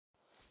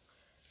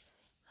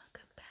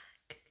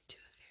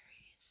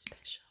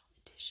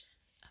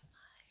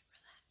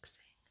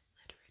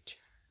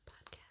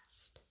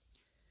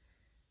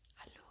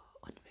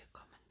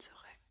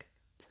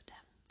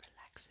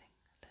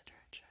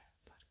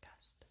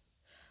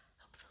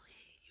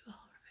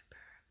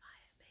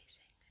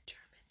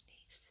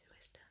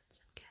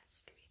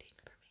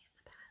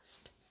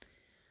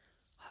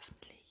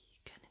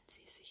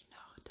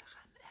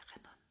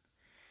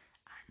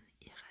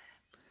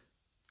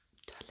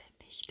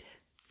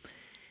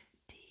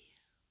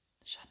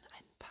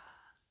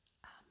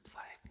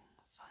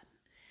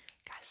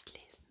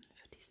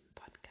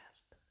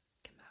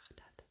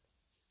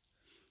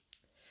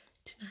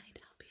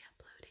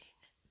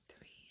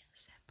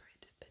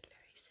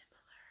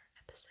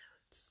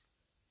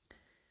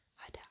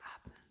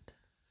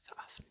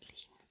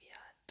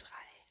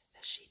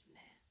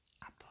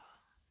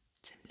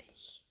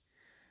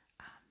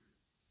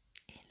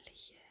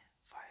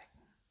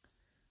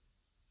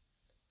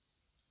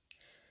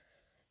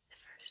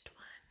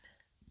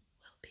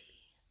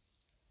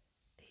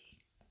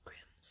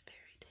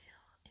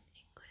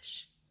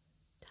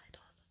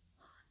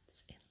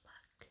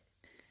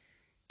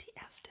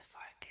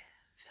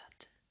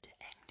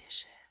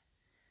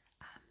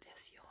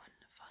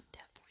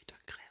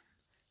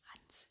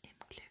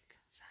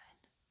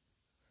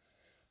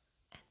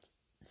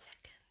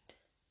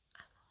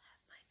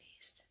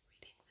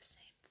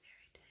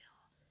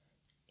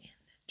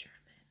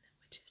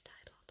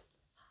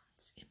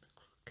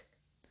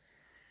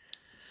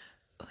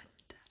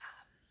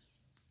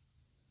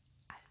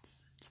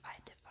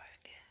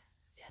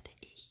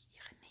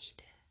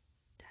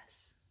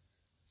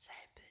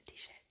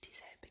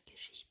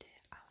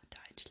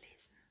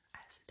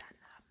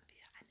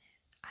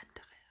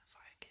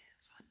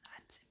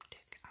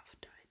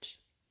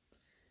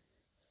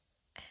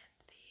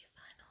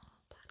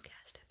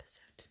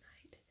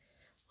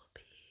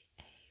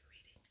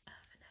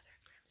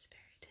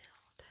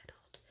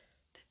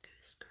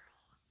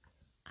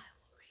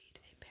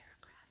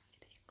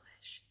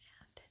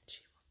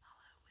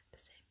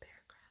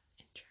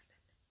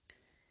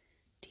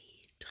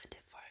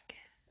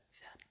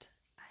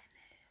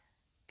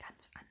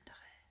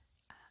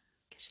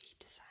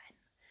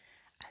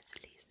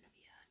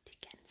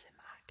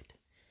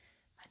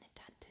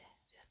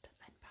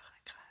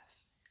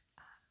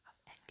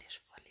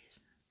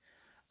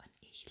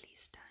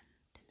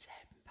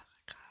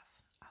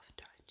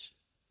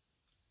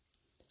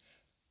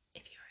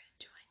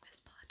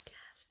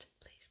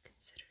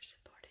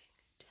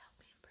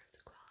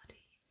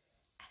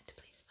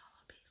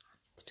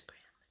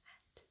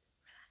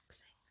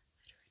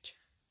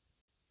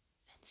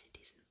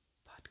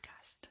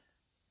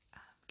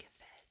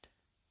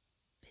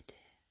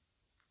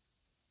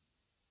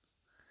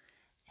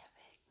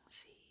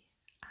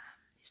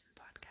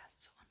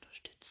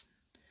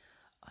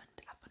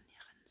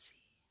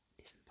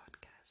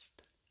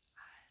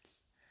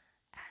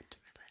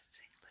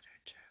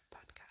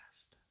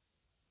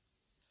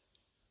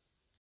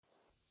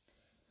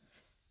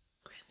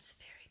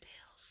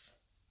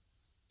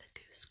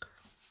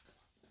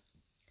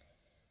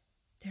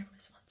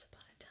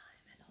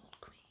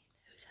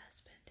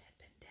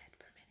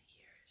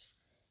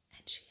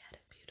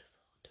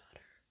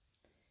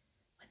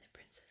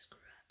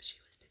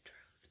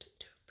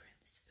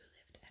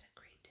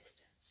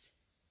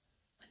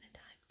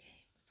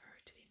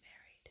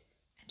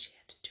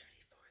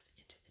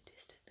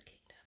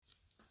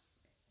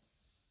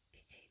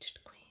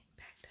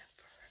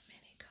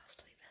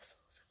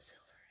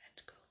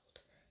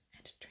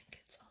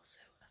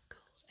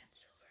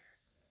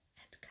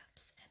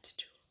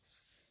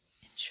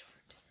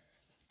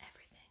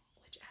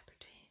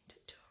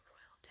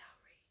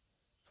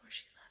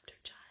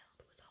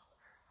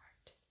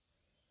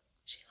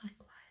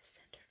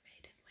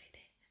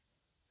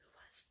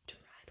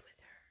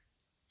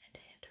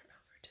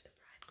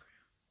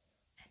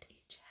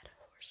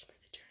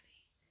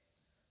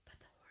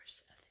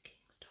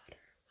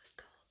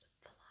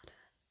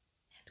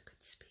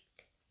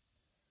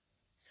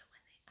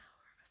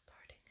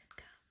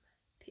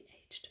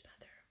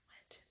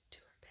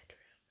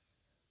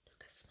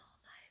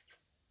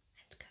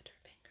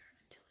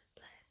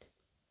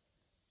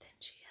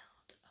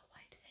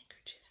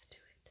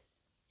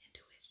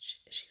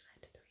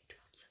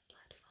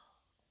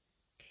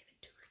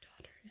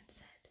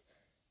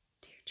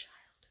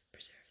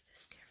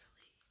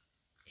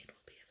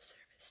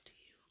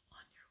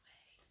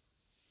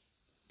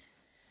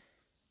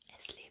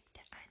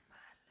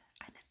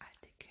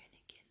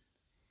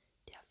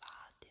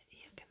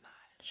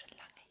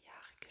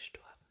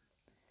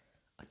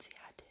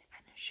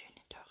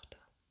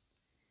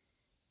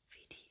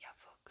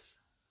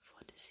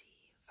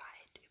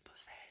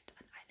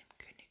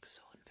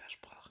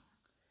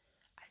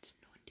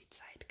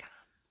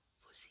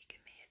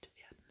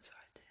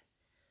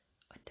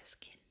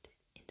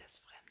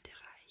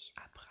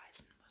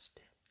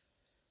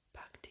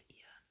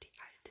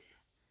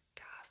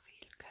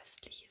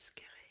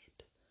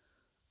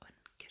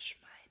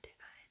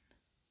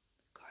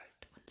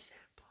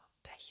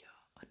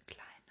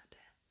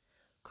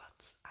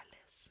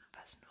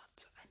das nur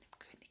zu einem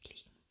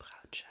königlichen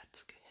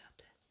Brautschatz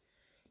gehörte,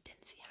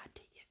 denn sie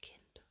hatte ihr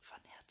Kind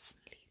von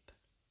Herzen lieb.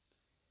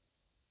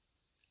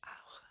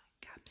 Auch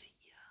gab sie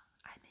ihr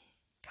eine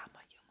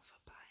Kammerjungfer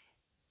bei,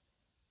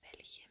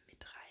 welche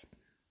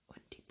mitreiten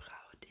und die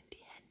Braut in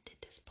die Hände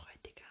des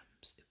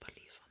Bräutigams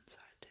überliefern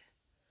sollte,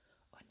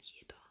 und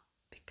jeder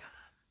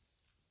bekam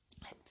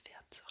ein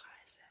Pferd zur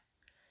Reise.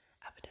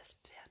 Aber das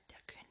Pferd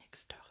der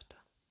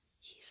Königstochter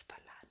hieß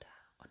Falada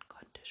und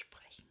konnte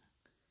sprechen.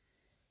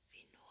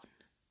 Wie nun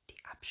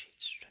die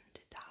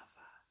Abschiedsstunde da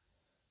war,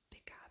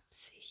 begab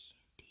sich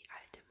die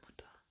alte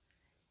Mutter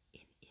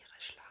in ihre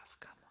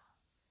Schlafkammer,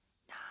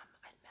 nahm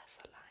ein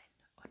Messerlein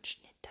und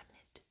schnitt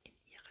damit in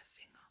ihre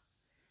Finger,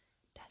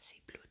 dass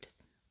sie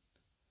bluteten.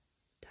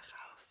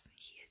 Darauf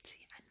hielt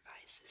sie ein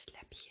weißes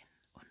Läppchen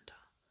unter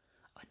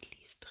und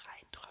ließ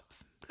 3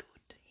 Tropfen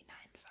Blut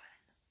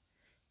hineinfallen,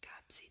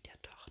 gab sie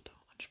der Tochter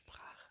und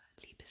sprach: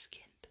 Liebes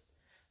Kind,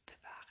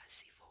 bewahre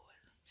sie wohl,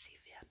 sie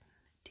werden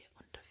dir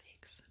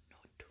unterwegs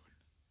Not tun.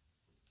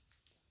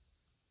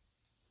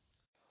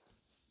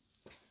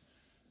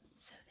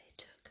 So they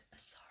took a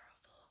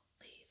sorrowful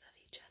leave of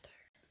each other.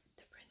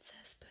 The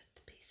princess put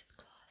the piece of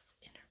cloth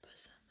in her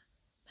bosom,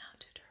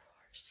 mounted her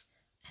horse,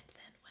 and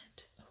then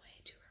went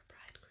away to her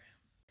bridegroom.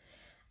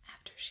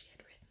 After she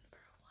had ridden for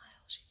a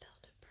while, she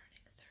felt a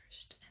burning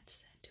thirst, and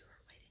said to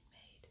her waiting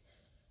maid,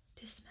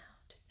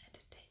 Dismount, and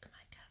take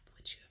my cup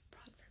which you have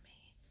brought for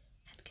me,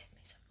 and get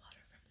me some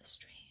water from the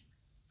stream,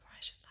 for I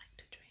should like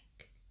to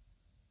drink.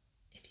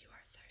 If you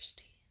are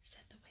thirsty,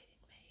 said the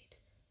waiting maid,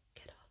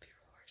 get off your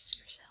horse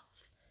yourself,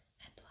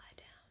 and lie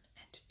down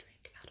and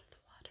drink out of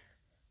the water.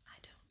 I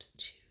don't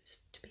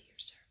choose to be your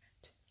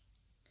servant.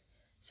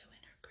 So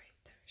in her great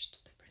thirst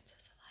the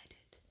princess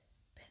alighted,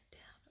 bent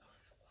down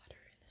over the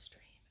water in the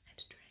stream, and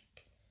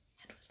drank,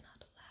 and was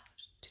not allowed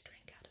to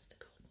drink out of the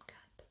golden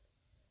cup.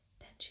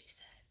 Then she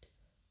said,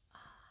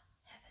 Ah,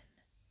 heaven!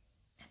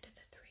 And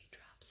the 3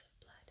 drops of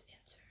blood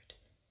answered,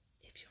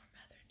 If your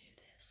mother knew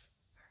this,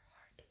 her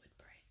heart would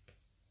break.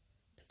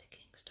 But the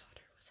king's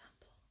daughter was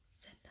humble,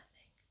 said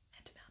nothing,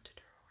 and mounted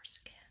her horse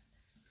again.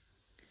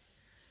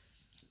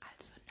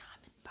 Also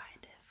nahmen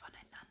beide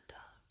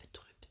voneinander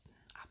betrübten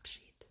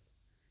Abschied.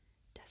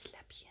 Das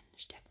Läppchen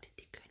steckte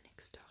die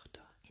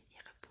Königstochter in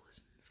ihre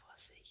Busen vor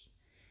sich,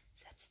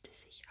 setzte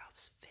sich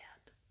aufs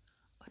Pferd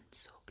und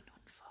zog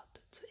nun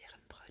fort zu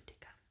ihrem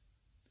Bräutigam.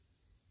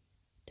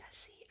 Da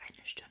sie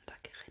eine Stunde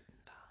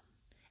geritten waren,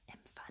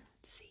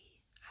 empfand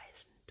sie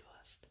heißen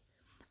Durst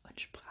und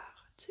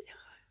sprach zu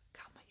ihrer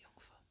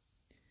Kammerjungfer: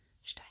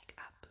 Steig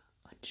ab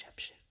und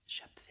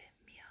schöpfe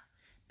mir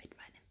mit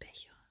meinem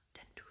Becher,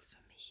 den du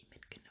für mich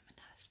mitgenommen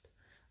hast,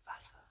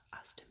 Wasser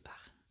aus dem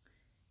Bachen.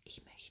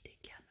 Ich möchte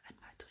gern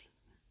einmal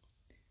trinken.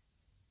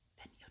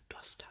 Wenn ihr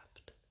Durst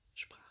habt,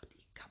 sprach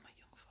die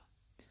Kammerjungfer,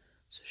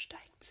 so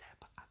steigt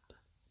selber ab,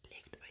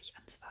 legt euch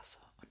ans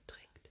Wasser und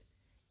trinkt.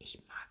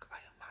 Ich mag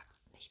euer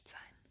Magd nicht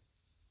sein.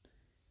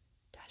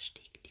 Da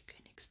stieg die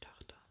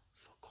Königstochter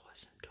vor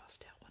großem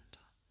Durst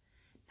herunter,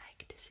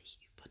 neigte sich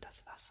über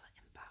das Wasser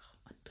im Bach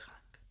und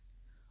trank,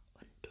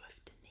 und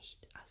durfte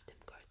nicht aus dem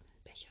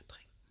goldenen Becher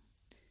trinken.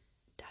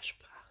 Da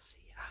sprach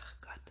sie: Ach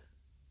Gott,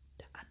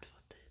 da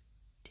antwortete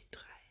die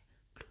 3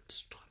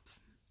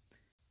 Blutstropfen: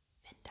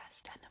 Wenn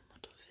das deine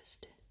Mutter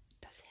wüsste,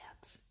 das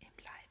Herz im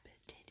Leibe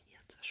tät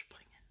ihr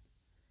zerspringen.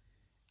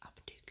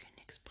 Aber die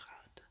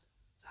Königsbraut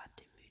war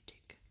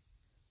demütig,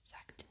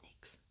 sagte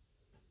nix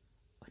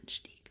und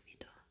stieg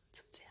wieder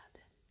zu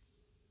Pferde.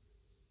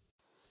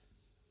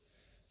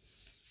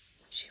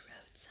 She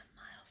rode some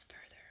miles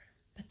further,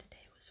 but the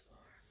day was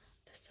warm,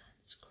 the sun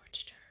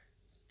scorched her,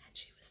 and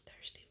she was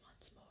thirsty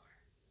once more.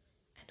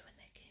 And when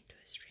they came to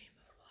a stream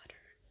of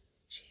water,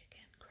 she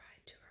again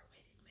cried to her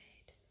waiting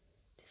maid,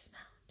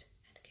 Dismount,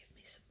 and give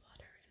me some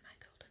water in my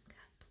golden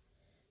cup,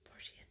 for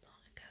she had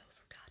long ago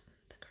forgotten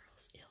the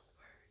girl's ill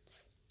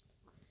words.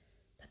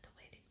 But the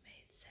waiting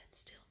maid said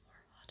still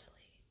more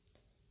haughtily,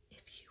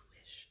 If you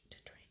wish to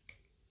drink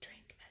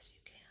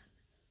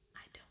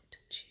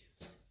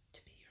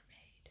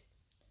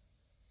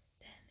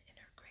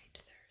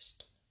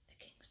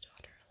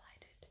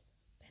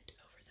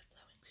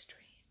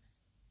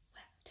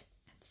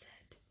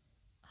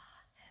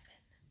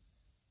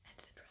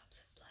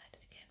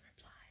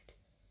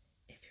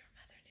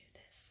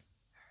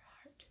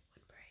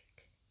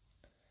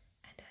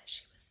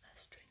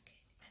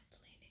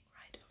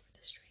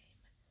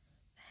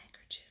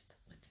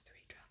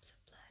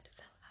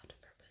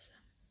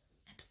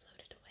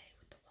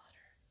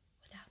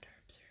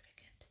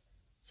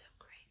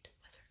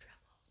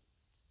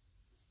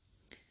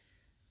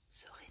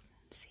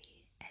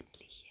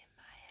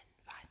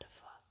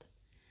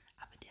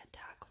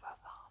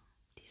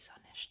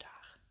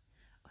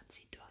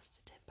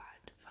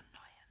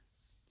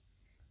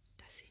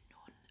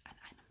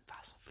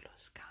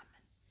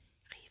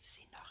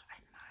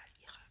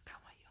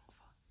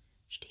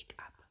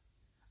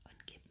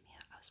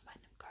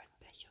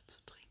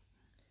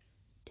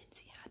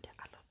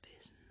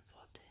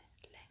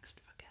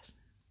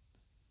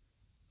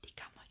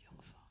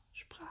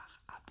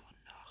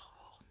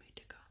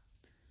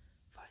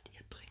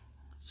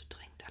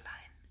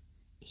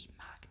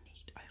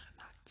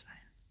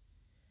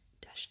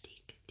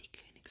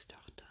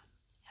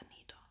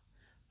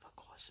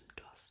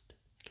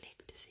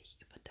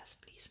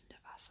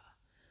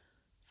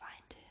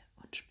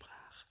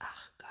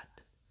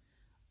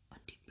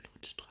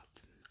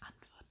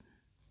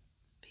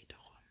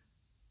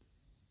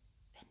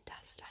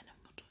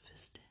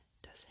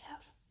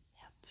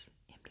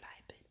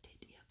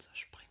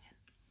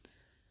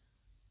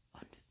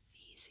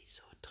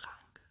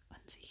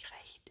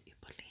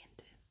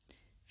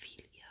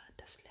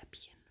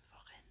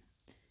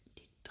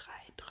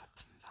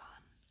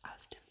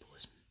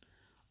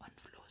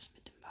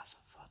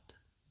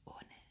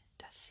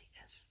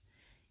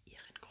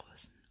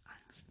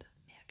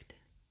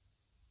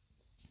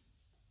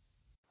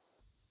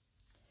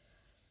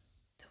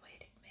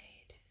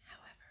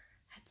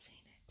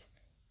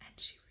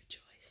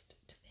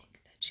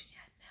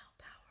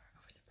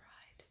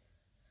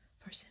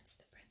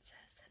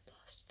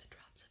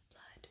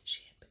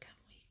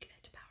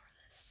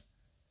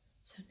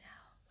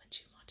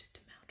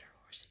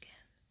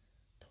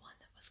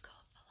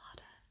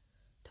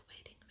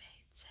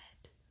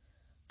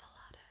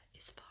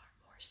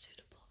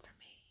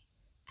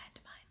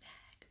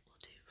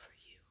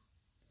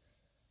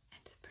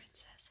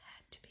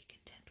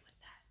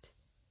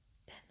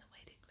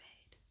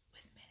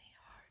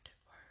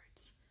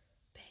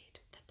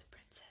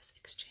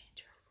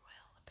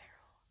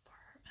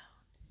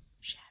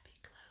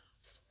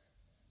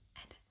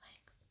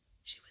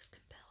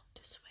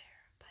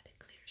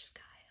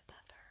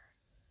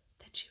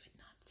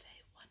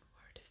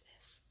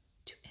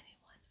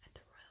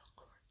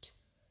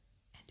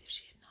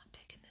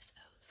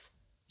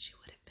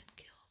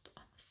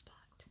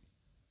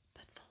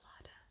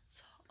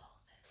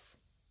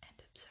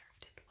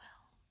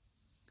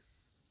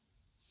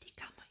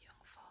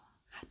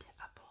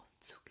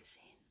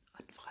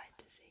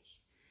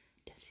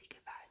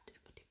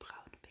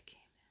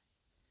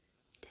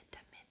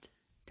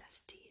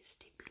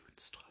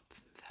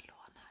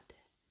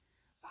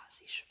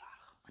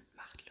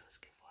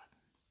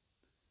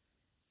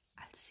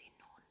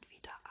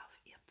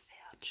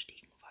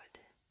fortstiegen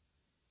wollte.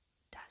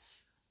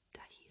 Das,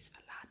 da hieß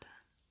Falada,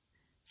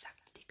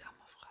 sagte die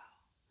Kammerfrau,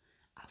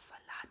 auf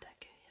Falada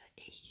gehöre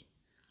ich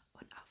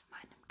und auf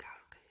meinem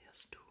Gaul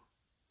gehörst du.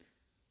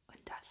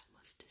 Und das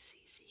musste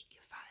sie sich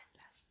gefallen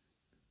lassen.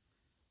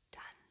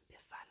 Dann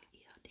befahl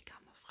ihr die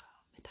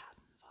Kammerfrau mit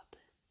harten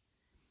Worten,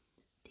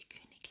 die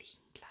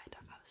königlichen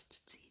Kleider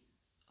auszuziehen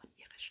und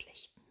ihre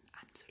schlechten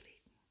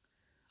anzulegen,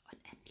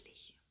 und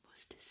endlich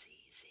musste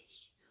sie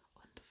sich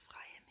unter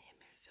freiem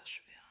Himmel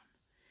verschwören,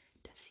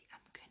 dass sie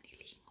am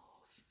königlichen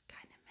Hof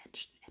keinem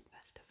Menschen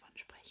etwas davon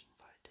sprechen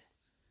wollte.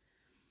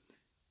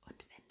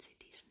 Und wenn sie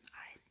diesen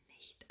Eid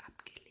nicht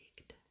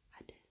abgelegt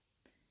hatte,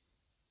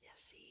 wäre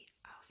sie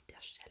auf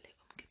der Stelle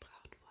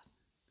umgebracht worden.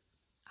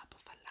 Aber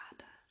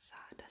Falada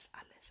sah das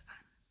alles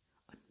an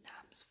und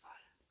nahm's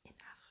voll in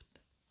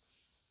Acht.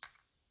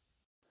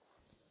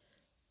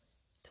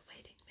 The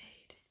waiting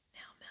maid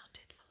now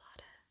mounted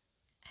Falada,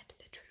 and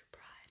the true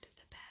bride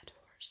the bad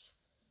horse,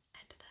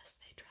 and thus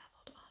they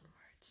travelled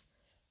onwards,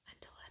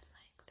 until at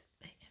length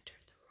they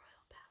entered the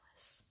royal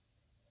palace.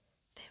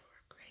 There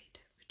were great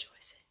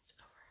rejoicings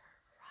over her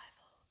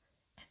arrival,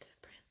 and the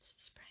prince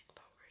sprang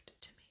forward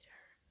to meet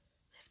her,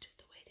 lifted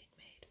the waiting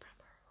maid from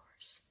her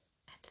horse,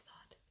 and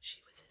thought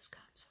she was his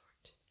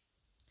consort.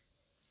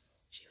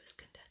 She was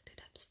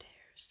conducted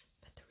upstairs,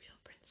 but the real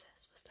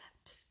princess was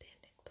left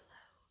standing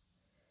below.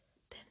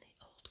 Then the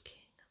old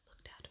king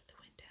looked out of the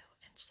window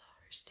and saw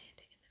her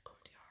standing in the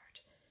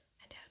courtyard,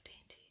 and how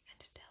dainty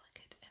and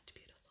delicate and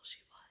beautiful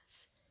she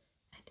was,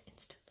 and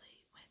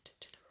instantly went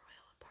to the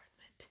royal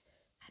apartment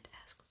and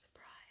asked the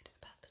bride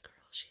about the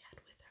girl she had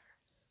with her,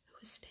 who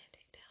was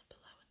standing down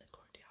below in the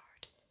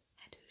courtyard,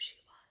 and who she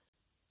was.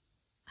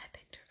 I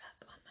picked her up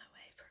on my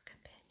way for a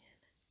companion.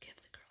 Give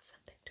the girl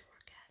something to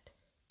work at,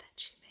 that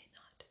she may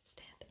not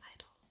stand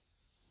idle.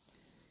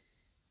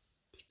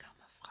 Die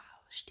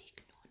Kammerfrau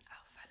stieg nun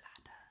auf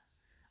Falada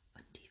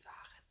und die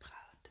wahre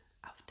Braut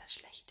auf das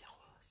schlechte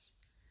Ross,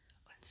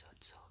 und so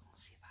zogen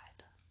sie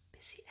weiter,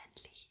 bis sie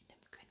endlich in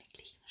dem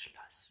königlichen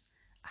Schloss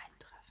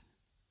eintrafen.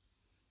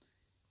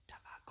 Da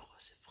war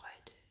große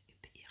Freude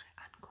über ihre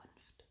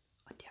Ankunft,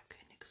 und der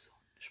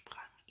Königssohn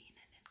sprang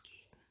ihnen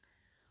entgegen,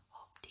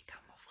 hob die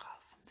Kammerfrau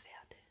vom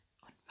Pferde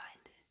und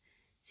meinte,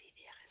 sie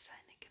wäre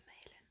seine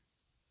Gemahlin.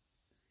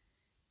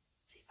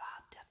 Sie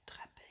war der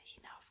Treppe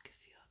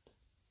hinaufgeführt,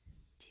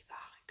 die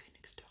wahre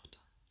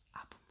Königstochter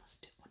aber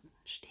musste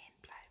unten stehen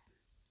bleiben.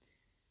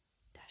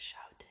 Da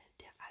schaute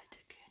der alte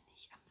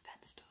König am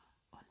Fenster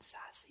und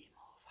sah sie im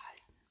Hof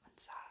halten und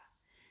sah,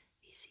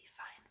 wie sie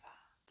fein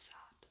war,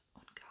 zart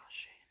und gar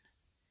schön,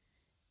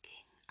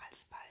 ging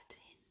alsbald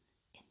hin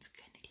ins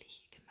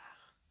königliche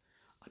Gemach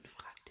und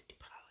fragte die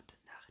Braut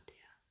nach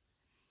der,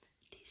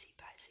 die sie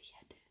bei sich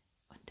hätte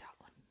und da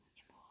unten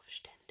im Hof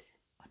stände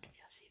und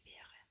wer sie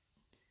wäre.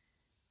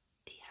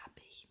 Die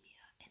habe ich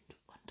mir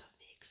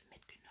unterwegs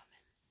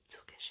mitgenommen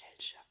zur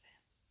Gesellschaffe.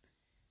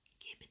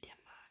 Gebe der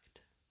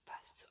Magd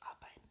was zu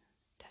arbeiten,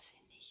 dass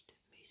sie nicht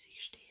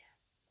müßig stehe.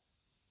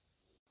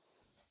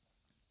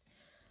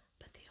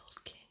 But the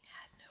old king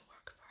had no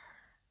work for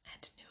her,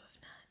 and knew of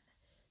none,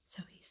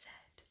 so he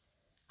said,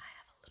 I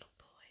have a little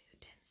boy who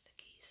tends the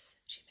geese,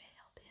 she may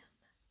help him.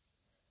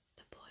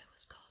 The boy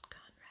was called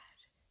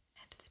Conrad,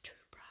 and the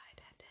true bride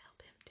had to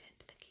help him tend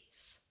the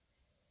geese.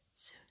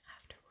 Soon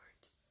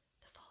afterwards,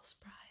 the false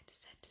bride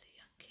said to the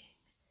young king,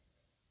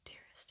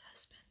 Dearest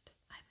husband,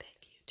 I beg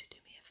you to do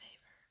me a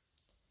favor.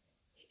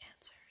 He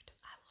answered,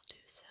 I will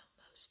do so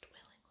most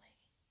willingly.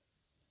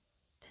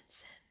 Then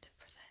send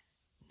for the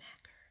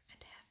knacker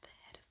and have the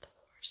head of the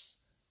horse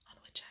on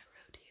which I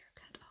rode here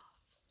cut off,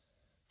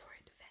 for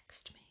it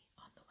vexed me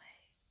on the way.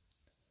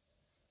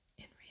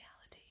 In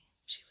reality,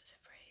 she was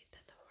afraid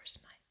that the horse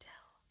might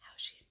tell how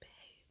she had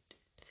behaved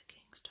to the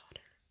king's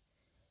daughter.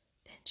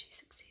 Then she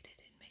succeeded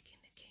in making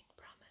the king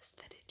promise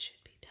that it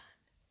should be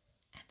done,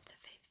 and the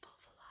faithful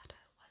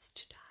Falada was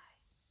to die.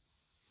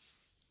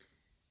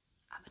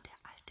 Aber der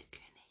alte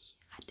König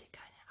hatte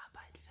keine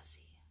Arbeit für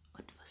sie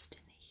und wusste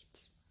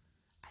nichts,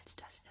 als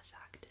dass er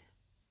sagte,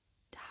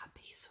 da habe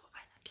ich so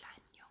einen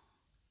kleinen Jungen,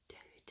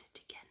 der hütet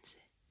die Gänse,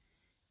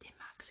 dem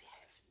mag sie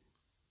helfen.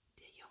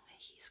 Der Junge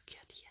hieß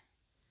Kürtchen,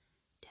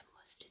 der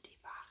musste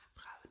die wahre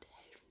Braut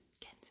helfen,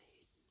 Gänse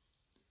hüten.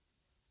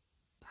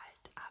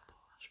 Bald aber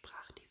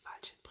sprach die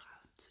falsche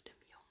Braut zu dem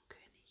jungen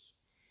König,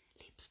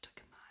 liebster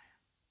Gemahl,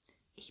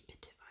 ich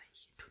bitte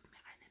euch, tut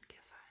mir einen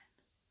Gefallen.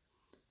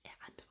 Er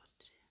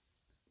antwortete,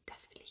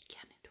 das will ich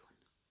gerne tun.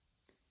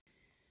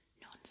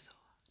 Nun so,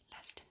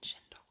 lasst den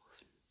Schinder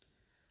rufen,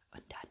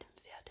 und da dem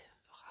Pferde,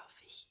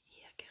 worauf ich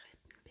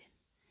hergeritten bin,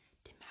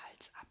 dem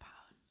Hals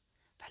abhauen,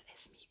 weil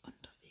es mich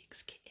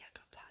unterwegs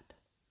geärgert hat.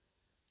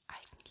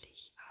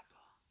 Eigentlich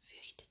aber für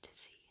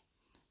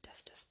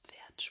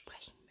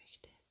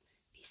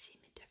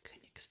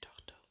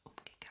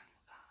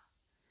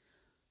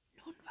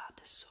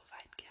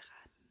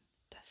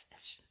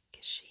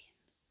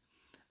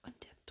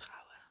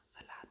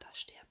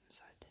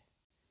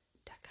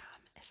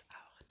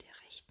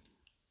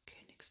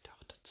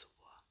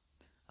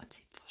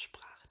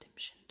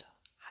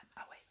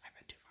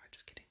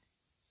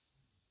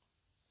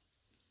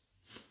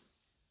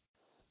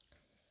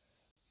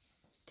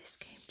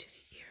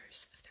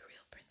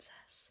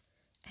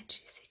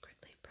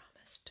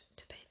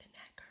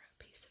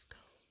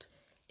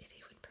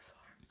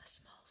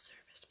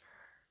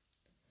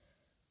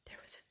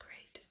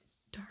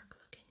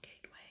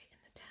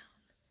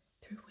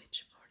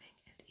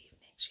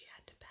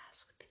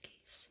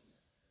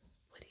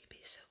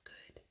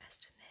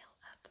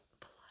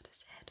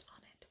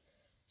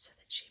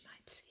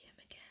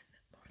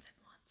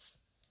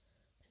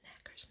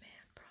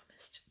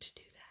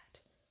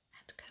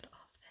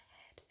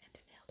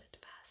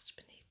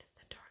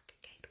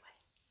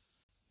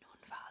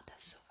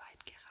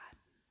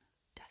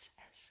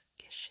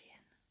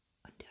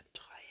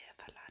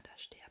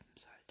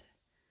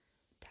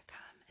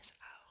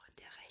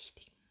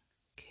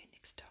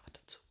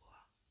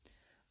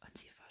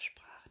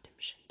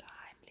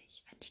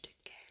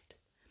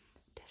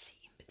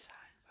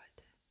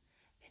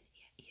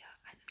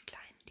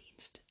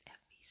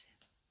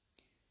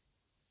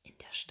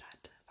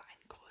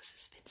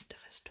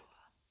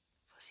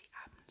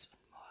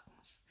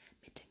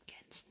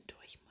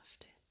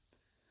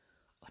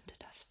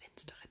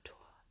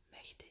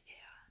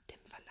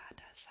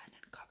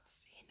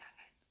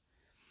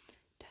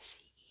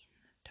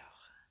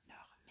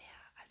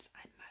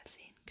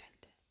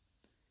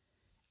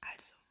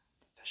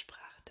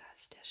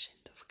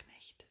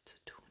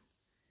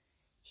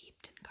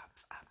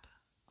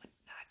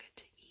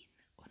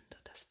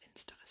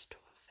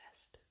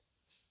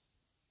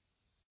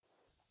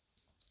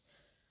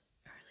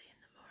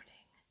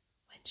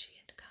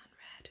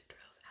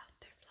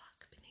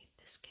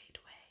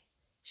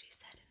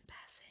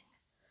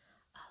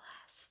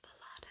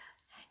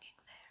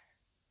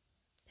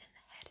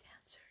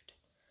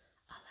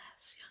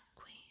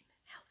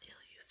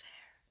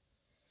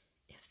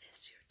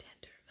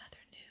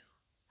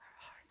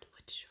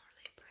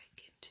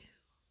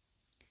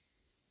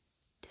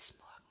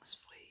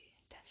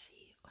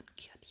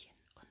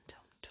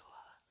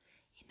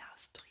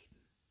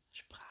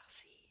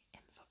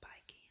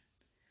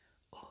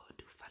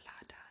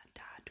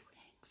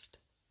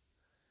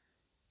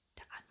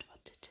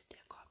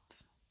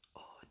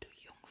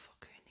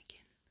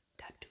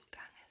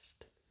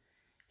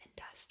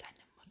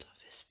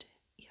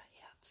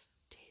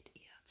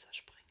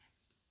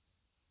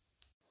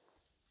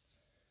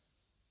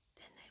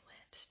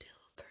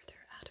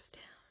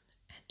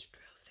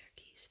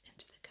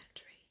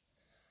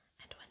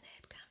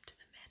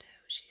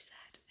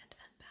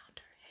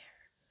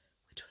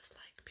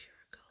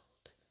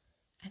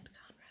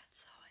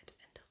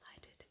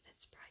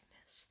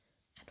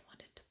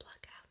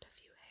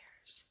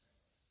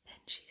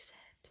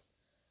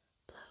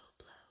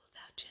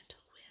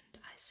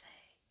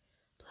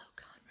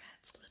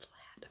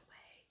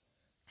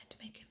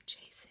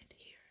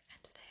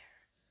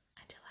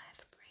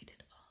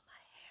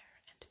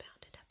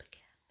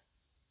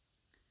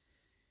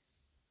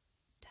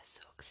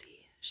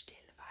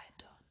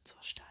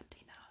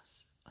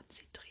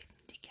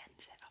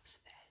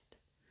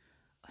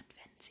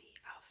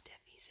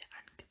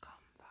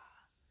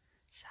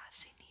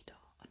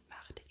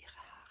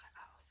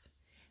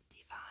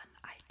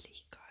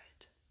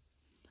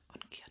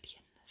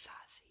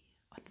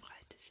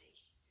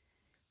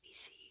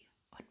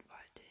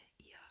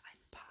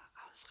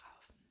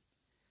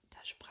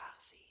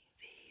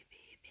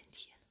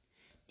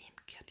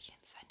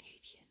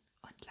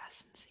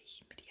lassen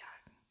sich mit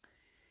jagen,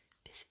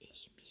 bis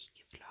ich mich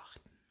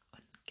geflochten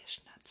und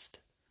geschnatzt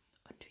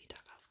und wieder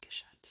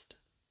aufgeschatzt.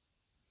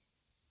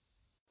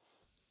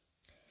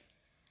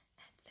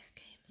 And there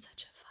came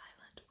such a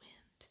violent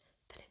wind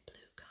that it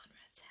blew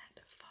Conrad's hat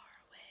far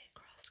away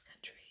across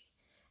country,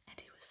 and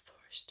he was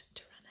forced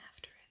to run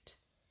after it.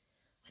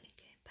 When he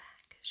came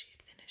back, she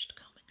had finished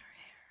combing her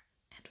hair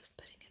and was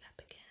putting it up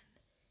again,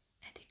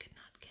 and he could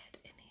not get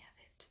any of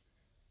it.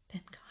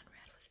 Then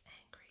Conrad was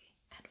angry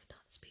and would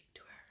not speak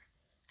to her,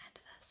 and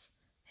thus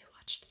they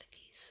watched the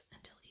geese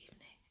until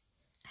evening,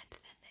 and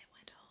then they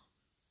went home.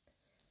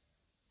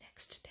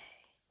 Next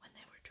day, when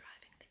they were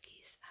driving the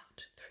geese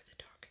out through the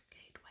dark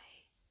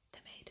gateway,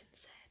 the maiden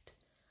said,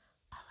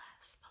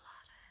 "Alas,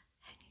 Falada,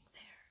 hanging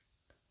there."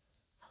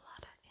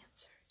 Falada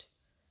answered,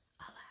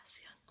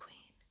 "Alas, young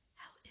queen,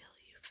 how ill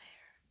you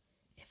fare.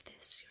 If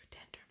this your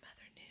tender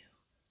mother knew,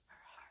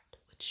 her heart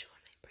would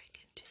surely break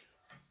in two."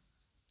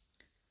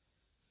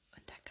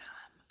 Und da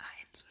kam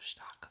ein so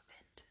starker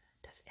Wind,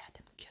 dass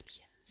dem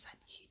Kürtchen sein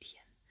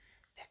Hütchen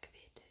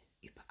wegwehte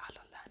über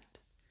aller Land,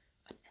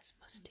 und es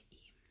musste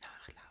ihm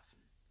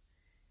nachlaufen.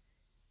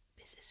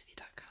 Bis es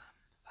wieder kam,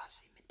 war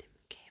sie mit dem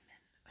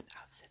Kämen und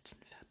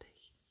Aufsetzen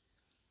fertig,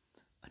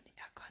 und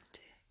er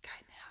konnte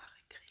keine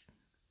Haare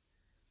kriegen.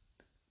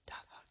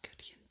 Da war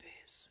Kürtchen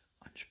bös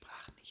und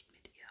sprach nicht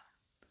mit ihr,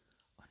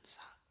 und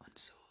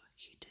so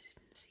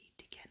hüteten sie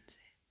die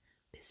Gänse,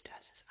 bis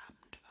dass es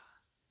Abend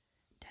war.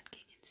 Dann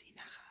gingen sie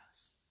nach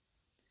Haus.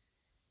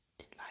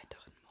 Den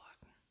weiteren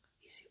Morgen,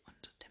 wie sie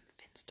unter dem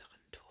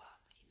finsteren Tor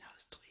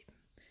hinaustrieben,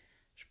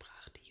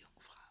 sprach die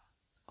Jungfrau: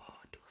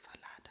 "O du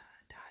Falada,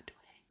 da du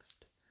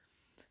hängst."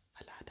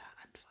 Falada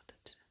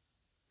antwortete: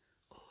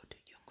 "O du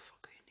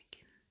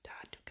Jungfrau-Königin,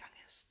 da du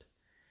gangest,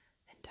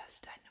 wenn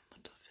das deine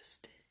Mutter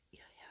wüsste,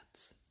 ihr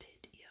Herz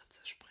tät ihr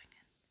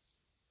zerspringen."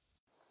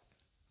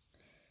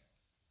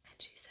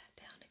 And she sat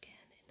down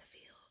again in the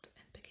field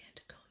and began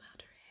to comb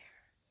out her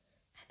hair,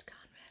 and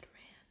Conrad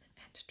ran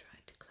and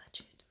tried to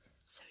clutch it.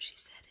 So she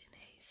said in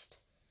haste,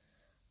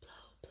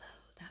 "Blow,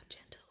 blow, thou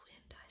gentle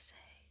wind, I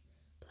say,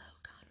 blow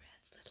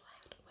Conrad's little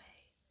hat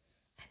away,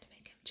 and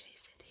make him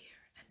chase it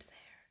here and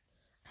there,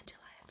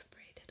 until I have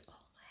braided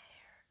all my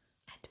hair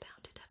and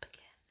bound it up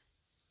again."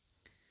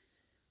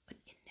 Und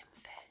in dem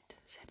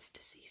Feld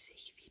setzte sie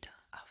sich wieder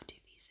auf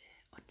die Wiese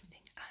und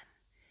fing an,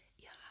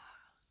 ihr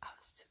Haar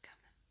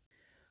auszukammen.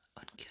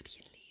 Und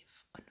Kürtchen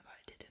lief und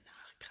wollte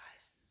danach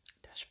greifen.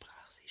 Da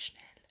sprach sie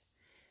schnell: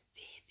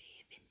 "Weh,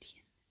 weh,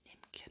 Windchen,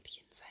 nimm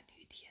Kürtchen sein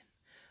Hütchen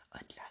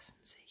und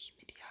lassen sich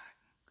mit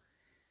jagen,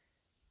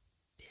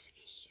 bis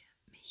ich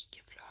mich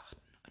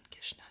geflochten und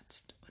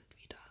geschnatzt und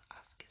wieder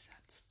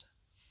aufgesatzt."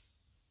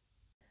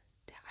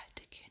 Der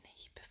alte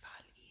König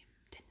befahl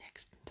ihm, den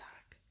nächsten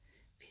Tag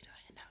wieder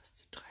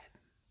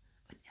hinauszutreiben,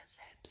 und er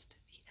selbst,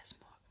 wie es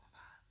Morgen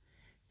war,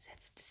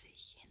 setzte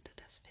sich hinter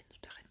das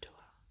finstere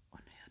Tor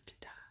und hörte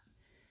da,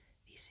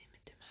 wie sie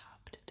mit dem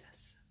Haupt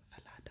des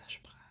Falada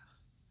sprach.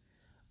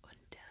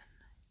 Und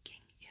dann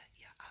ging er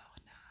ihr auch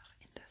nach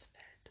in das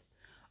Feld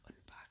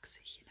und barg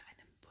sich in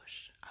einem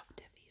Busch auf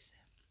der Wiese.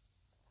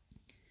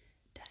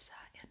 Da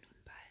sah er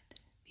nun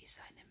bald, wie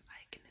seinem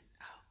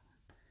eigenen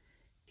Augen,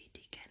 wie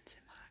die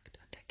Gänsemagd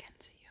und der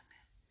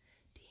Gänsejunge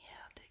die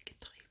Herde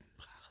getrieben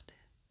brachte,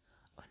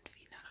 und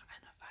wie nach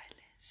einer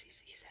Weile sie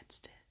sich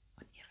setzte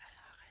und ihre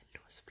Haare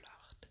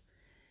losflocht,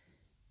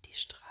 die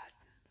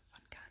strahlten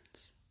von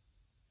Gans.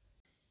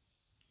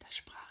 Da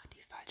sprach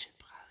die falsche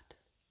Braut: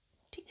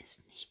 "Die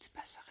ist nichts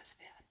Besseres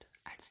wert,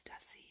 als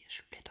dass sie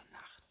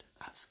splitternacht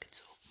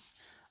ausgezogen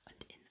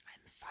und in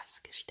ein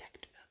Fass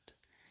gesteckt wird,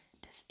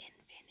 das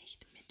inwenig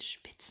mit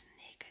spitzen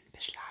Nägeln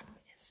beschlagen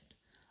ist,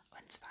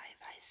 und 2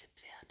 weiße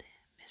Pferde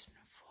müssen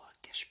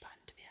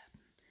vorgespannt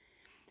werden,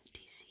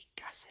 die sie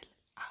Gasse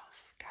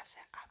auf, Gasse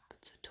ab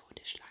zu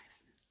Tode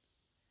schleifen."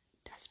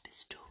 "Das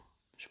bist du",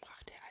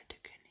 sprach der alte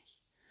König,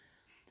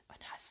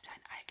 "und hast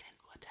dein eigenen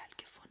Urteil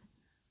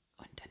gefunden,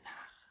 und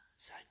danach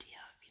soll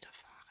dir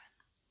widerfahren."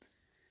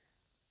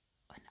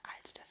 Und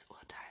als das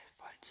Urteil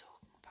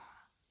vollzogen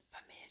war,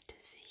 vermählte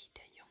sich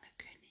der junge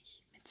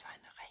König mit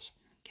seiner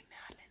rechten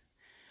Gemahlin,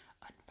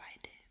 und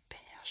beide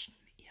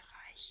beherrschten ihr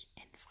Reich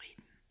in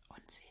Frieden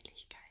und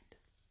Seligkeit.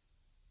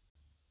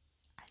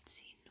 Als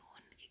sie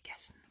nun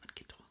gegessen und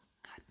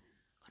getrunken hatten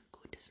und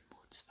gutes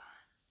Muts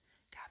waren,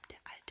 gab der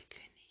alte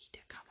König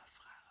der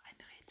Kammerfrau ein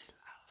Rätsel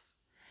auf,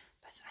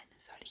 was eine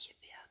solche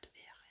wert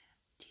wäre,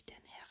 die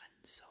den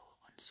Herren so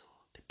und so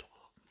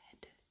betrogen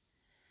hätte,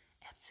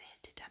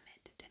 erzählte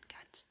damit den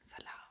ganzen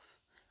Verlauf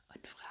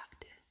und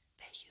fragte,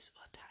 welches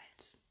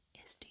Urteils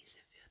ist diese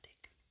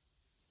würdig.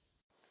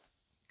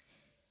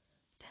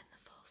 Then the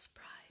false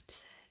bride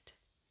said,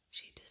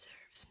 "She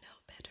deserves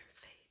no better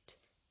fate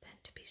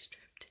than to be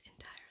stripped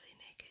entirely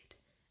naked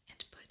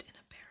and put in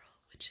a barrel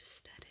which is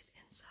studded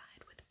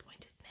inside with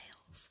pointed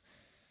nails,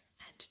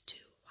 and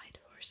 2 white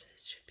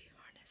horses should be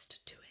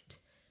harnessed to it,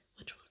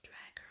 which will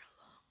drag her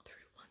along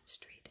through one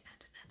street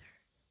and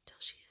another till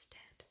she is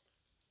dead."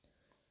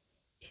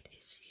 "It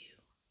is you,"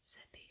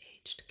 said the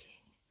aged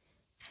king,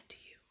 "and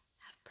you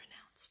have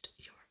pronounced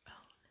your own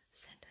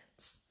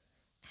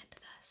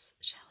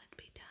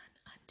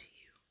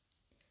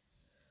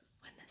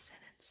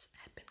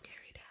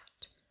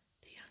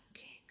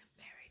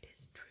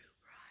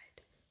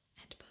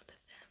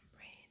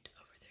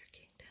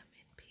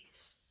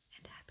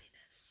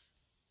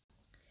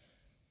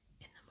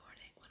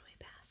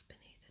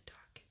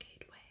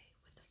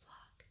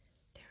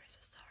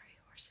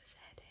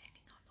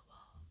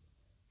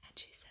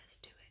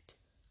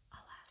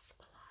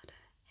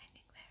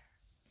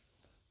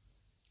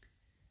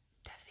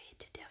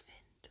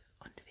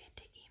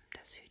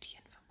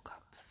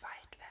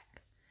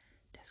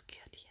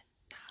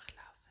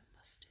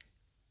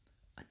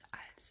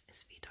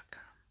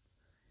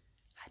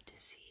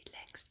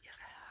längst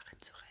ihre Haare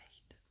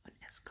zurecht, und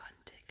es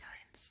konnte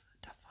keins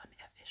davon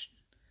erwischen.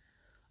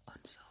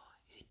 Und so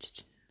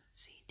hüteten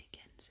sie die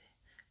Gänse,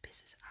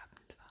 bis es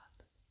Abend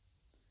ward.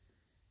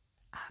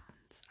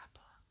 Abends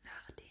aber,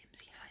 nachdem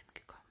sie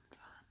heimgekommen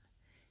waren,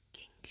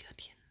 ging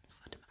Kürtchen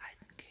vor dem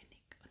alten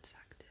König und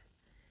sagte: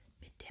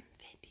 Mit dem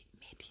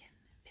Mädchen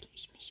will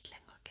ich nicht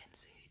länger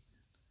Gänse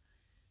hüten.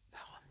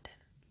 Warum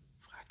denn?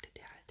 Fragte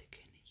der alte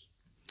König.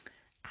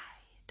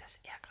 Ei, das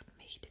ärgert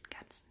mich den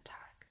ganzen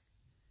Tag.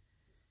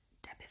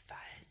 Da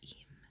befahl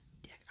ihm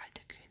der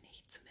alte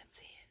König zum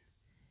Erzählen,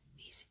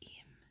 wie es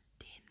ihm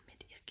den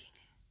mit ihr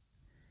ginge.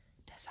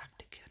 Da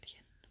sagte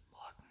Kürtchen: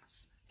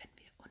 Morgens, wenn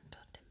wir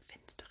unter dem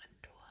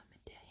finsteren Tor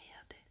mit der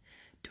Herde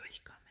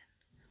durchkommen,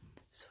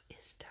 so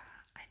ist da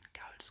ein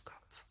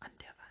Gaulskopf an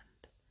der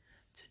Wand,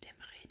 zu dem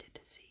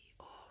redete sie: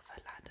 O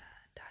Falada,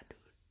 da du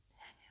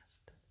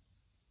hängest.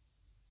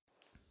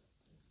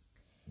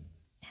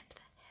 And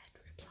the head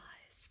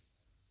replies,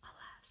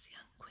 Alas,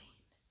 young queen,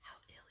 how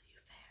ill you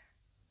fare!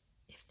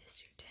 If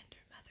this your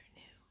tender mother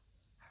knew,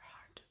 her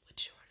heart would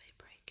surely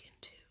break in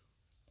two.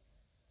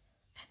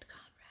 And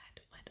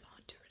Conrad went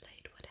on to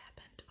relate what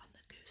happened on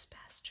the goose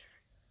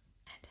pasture,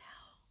 and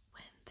how,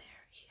 when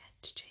there, he had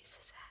to chase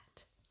his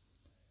hat.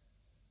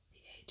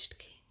 The aged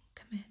king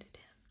commanded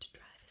him to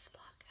drive his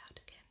flock out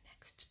again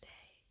next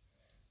day,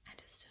 and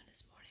as soon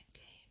as morning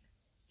came,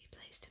 he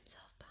placed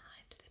himself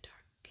behind the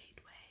dark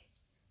gateway,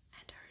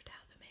 and heard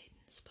how the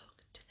maiden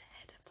spoke to the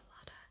head of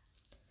Falada,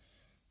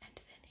 and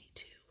then he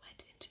too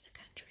went into the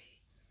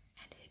country,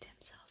 and hid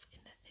himself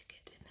in the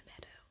thicket in the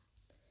meadow.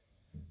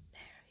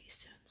 There he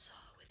soon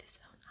saw with his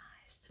own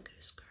eyes the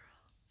goose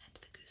girl and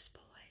the goose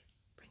boy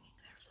bringing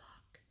their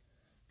flock,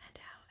 and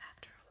how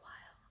after a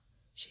while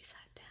she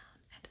sat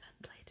down and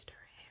unplaited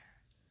her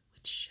hair,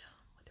 which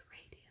shone with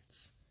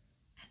radiance,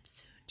 and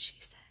soon she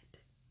said,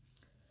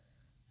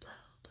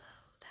 Blow,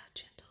 blow, thou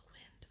gentle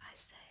wind, I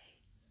say,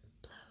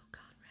 blow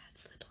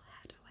Conrad's little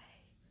hat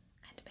away,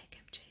 and make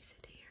him chase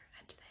it here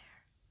and there,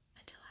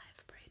 until I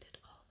have braided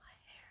all my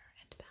hair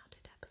and bound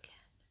it up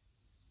again.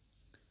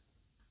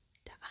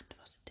 Da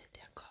antwortete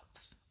der Kopf: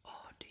 O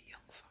du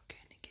Jungfrau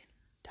Königin,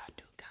 da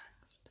du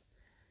gangst,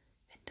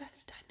 wenn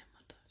das deine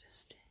Mutter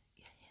wüsste,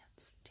 ihr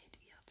Herz tät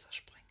ihr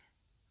zerspringen.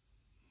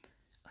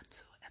 Und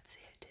so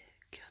erzählte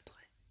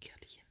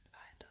Kürtchen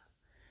weiter,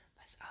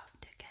 was auf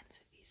der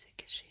Gänsewiese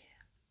geschehe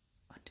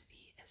und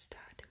wie es da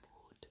dem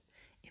Hut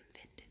im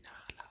Winde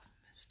nachlaufen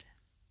müsste.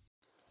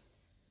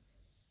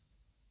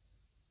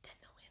 Then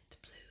the wind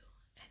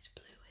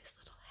blew his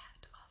little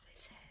hat off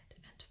his head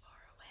and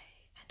far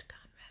away, and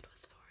Conrad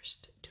was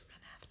forced to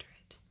run after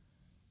it.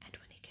 And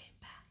when he came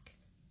back,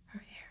 her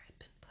hair had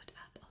been put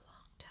up a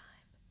long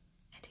time,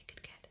 and he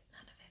could get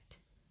none of it,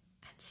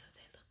 and so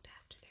they looked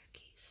after their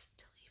geese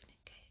till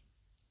evening came.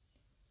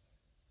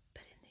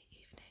 But in the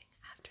evening,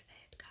 after they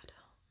had got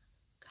home,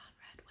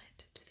 Conrad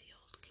went to the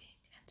old king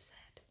and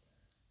said,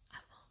 I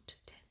won't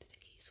tend the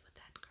geese with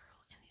that girl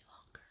any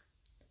longer.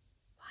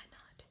 Why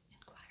not?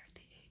 Inquired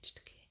the aged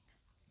king.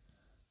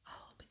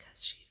 Oh,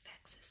 because she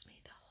vexes me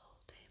the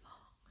whole day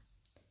long.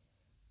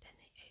 Then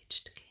the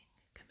aged king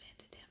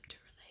commanded him to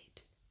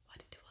relate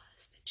what it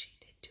was that she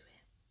did to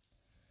him.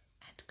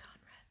 And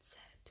Conrad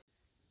said,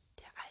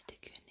 Der alte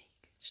König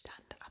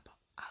stand aber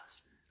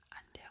außen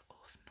an der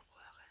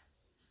Ofenröhre,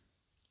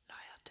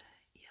 neuerte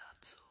ihr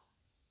zu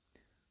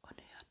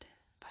und hörte,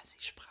 was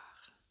sie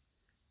sprach.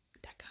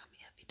 Da kam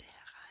er wieder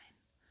herein,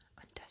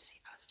 und dass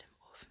sie aus dem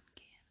Ofen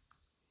gehen.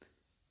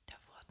 Da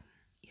wurden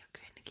ihr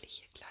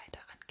königliche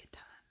Kleider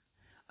angetan,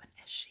 und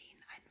es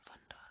schien ein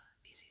Wunder,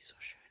 wie sie so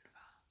schön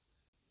war.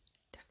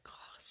 Da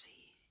kroch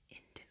sie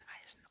in den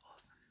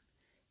Eisenofen,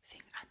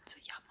 fing an zu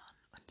jammern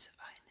und zu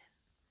weinen,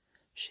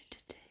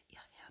 schüttete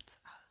ihr Herz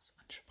aus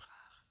und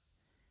sprach: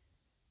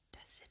 Da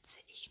sitze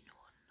ich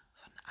nun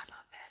von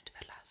aller Welt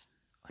verlassen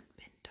und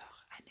bin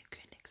doch eine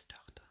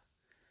Königstochter,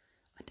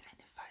 und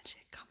eine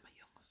falsche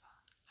Kammerjungfer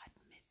hat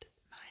mit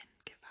meinen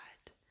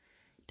Gewalt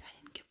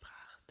dahin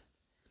gebracht,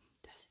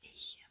 dass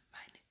ich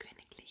meine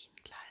königlichen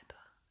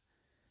Kleider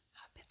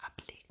habe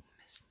ablegen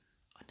müssen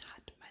und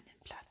hat meinen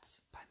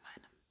Platz bei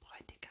meinem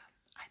Bräutigam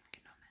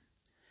eingenommen,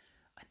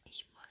 und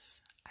ich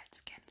muss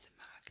als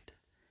Gänsemagd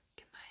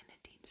gemeine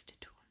Dienste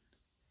tun.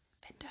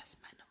 Wenn das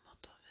meine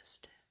Mutter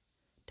wüsste,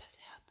 das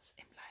Herz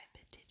im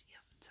Leibe tät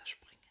ihr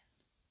zerspringen.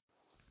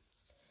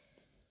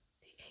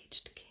 The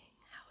aged king,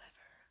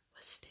 however,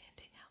 was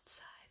standing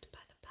outside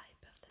by the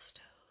pipe of the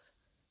stove,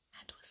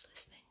 and was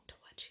listening to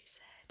what she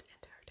said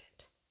and heard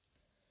it.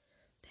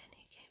 Then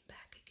he came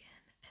back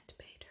again and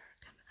bade her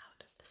come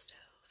out of the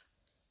stove,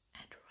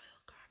 and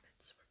royal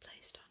garments were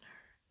placed on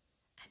her,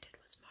 and it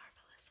was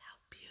marvelous how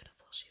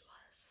beautiful she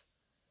was.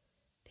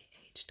 The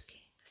aged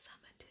king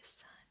summoned his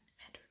son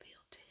and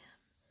revealed to him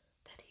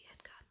that he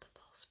had got the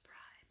false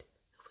bride,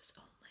 who was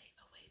only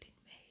a waiting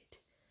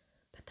maid,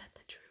 but that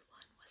the true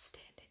one was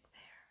standing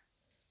there,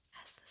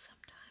 as the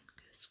sometime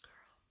goose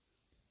girl.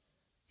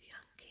 The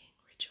young king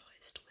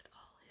rejoiced with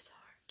all his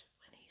heart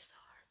when he saw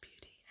her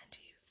beauty and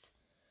youth,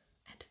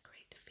 and a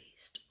great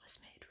feast was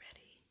made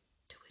ready,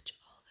 to which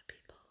all the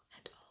people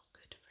and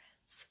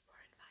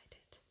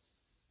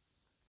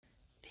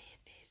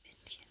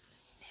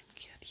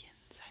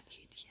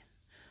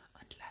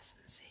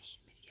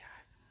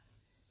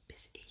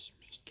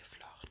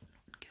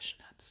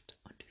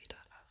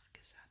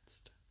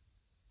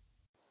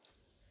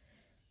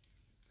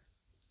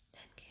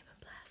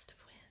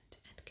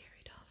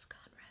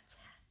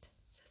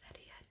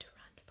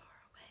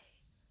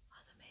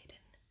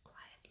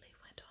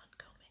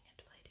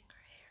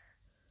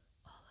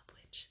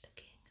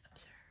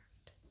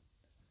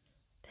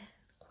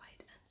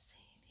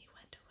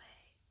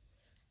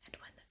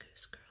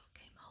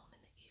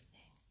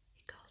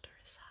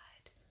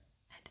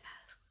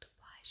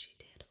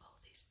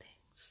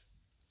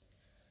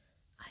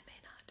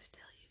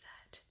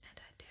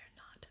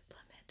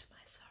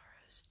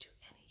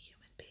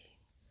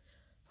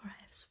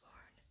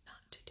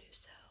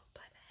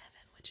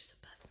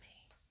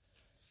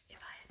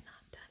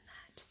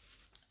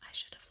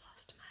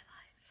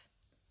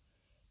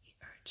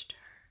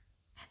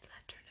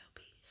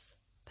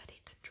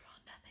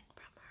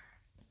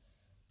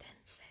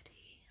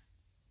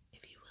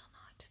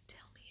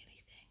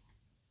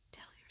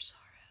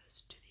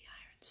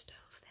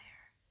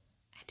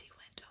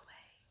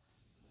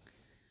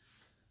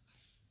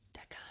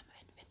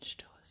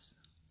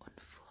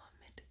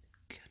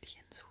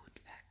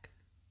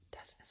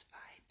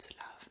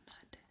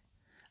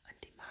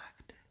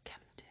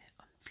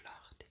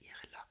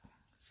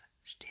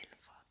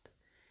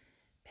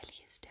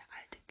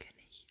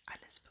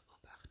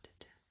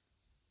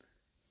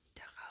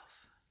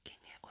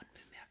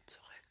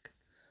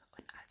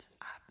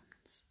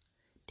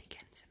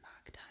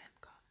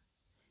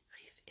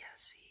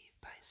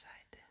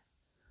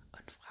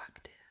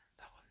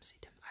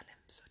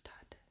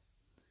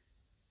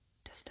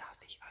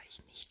ich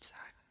euch nicht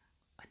sagen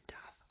und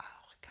darf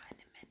auch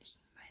keinem Männchen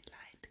mein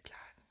Leid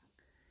klagen,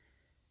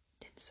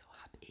 denn so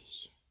hab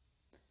ich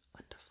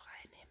unter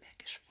freiem Himmel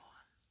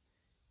geschworen,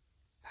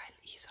 weil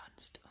ich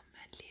sonst um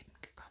mein Leben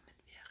gekommen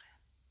wäre.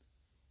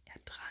 Er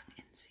drang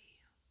in sie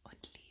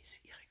und ließ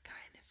ihre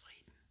keine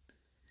Frieden,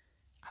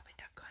 aber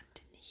er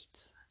konnte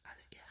nichts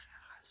aus ihr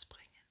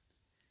herausbringen.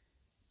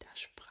 Da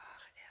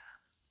sprach er,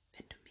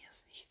 wenn du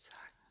mir's nicht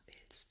sagen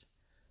willst,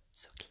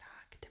 so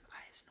klag dem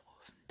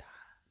Eisenofen da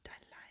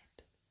dein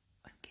Leid,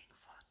 und ging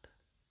fort.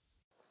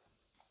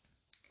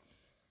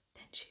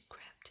 Then she